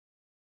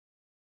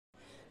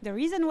The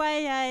reason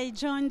why I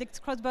joined the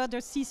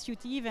cross-border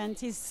C-suite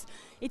event is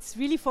it's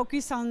really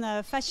focused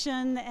on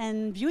fashion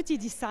and beauty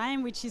this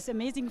time, which is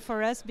amazing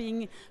for us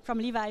being from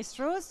Levi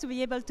Strauss to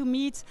be able to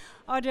meet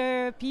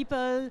other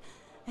people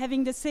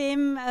having the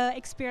same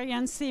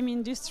experience, same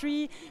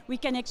industry. We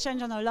can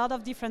exchange on a lot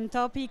of different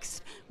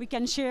topics. We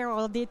can share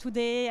our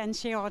day-to-day and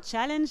share our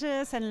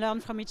challenges and learn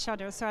from each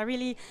other. So I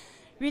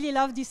really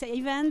love this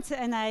event,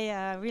 and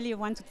I really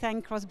want to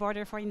thank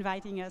Crossborder for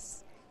inviting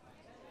us.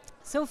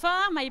 So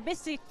far, my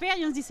best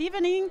experience this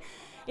evening,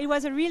 it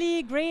was a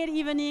really great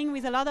evening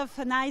with a lot of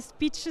nice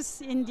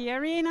pitches in the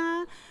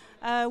arena.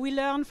 We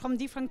learned from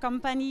different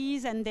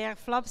companies and their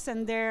flops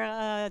and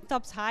their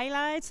top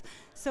highlights.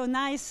 So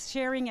nice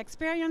sharing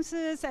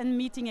experiences and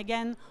meeting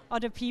again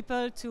other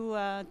people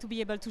to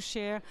be able to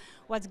share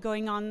what's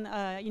going on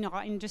in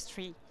our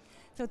industry.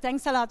 So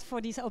thanks a lot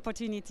for this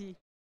opportunity.